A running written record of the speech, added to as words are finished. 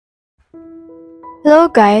Hello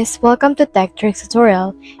guys, welcome to Tech Tricks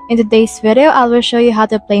tutorial. In today's video, I will show you how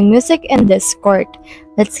to play music in Discord.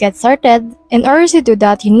 Let's get started. In order to do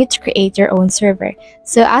that, you need to create your own server.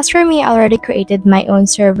 So as for me, I already created my own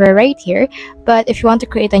server right here. But if you want to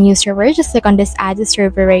create a new server, just click on this add a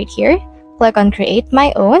server right here. Click on create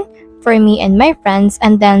my own for me and my friends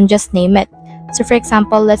and then just name it. So for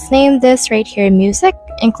example, let's name this right here music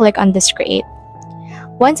and click on this create.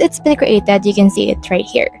 Once it's been created, you can see it right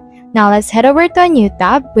here. Now let's head over to a new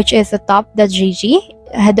tab, which is the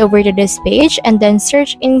top.gg. Head over to this page and then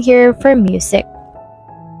search in here for music.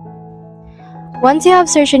 Once you have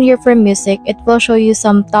searched in here for music, it will show you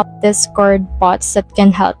some top Discord bots that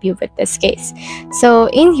can help you with this case. So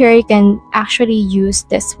in here, you can actually use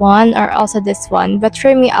this one or also this one. But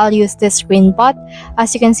for me, I'll use this green bot.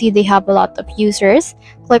 As you can see, they have a lot of users.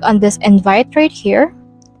 Click on this invite right here.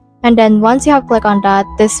 And then once you have clicked on that,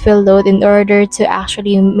 this will load in order to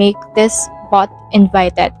actually make this bot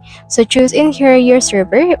invited. So choose in here your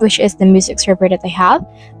server, which is the music server that I have.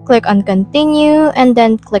 Click on continue and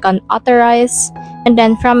then click on authorize. And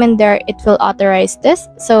then from in there, it will authorize this.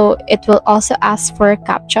 So it will also ask for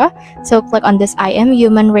CAPTCHA. So click on this I am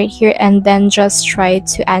human right here and then just try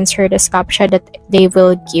to answer this CAPTCHA that they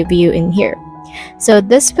will give you in here. So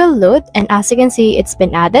this will load and as you can see, it's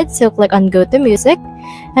been added. So click on go to music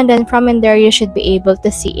and then from in there, you should be able to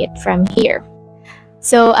see it from here.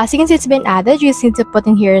 So as you can see, it's been added. You just need to put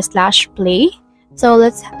in here /play. So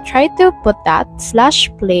let's try to put that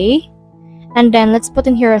 /play and then let's put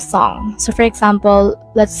in here a song. So for example,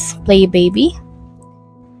 let's play baby.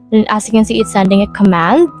 And as you can see, it's sending a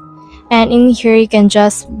command. And in here, you can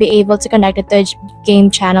just be able to connect it to a game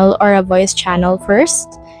channel or a voice channel first.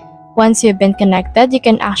 Once you've been connected, you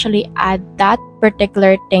can actually add that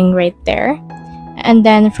particular thing right there. And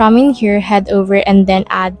then from in here, head over and then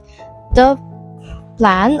add the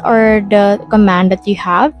plan or the command that you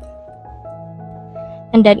have.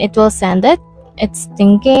 And then it will send it. It's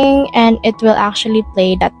thinking and it will actually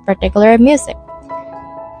play that particular music.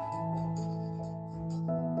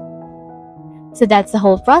 So that's the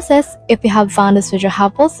whole process. If you have found this video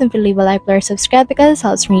helpful, simply leave a like or subscribe because it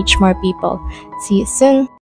helps reach more people. See you soon.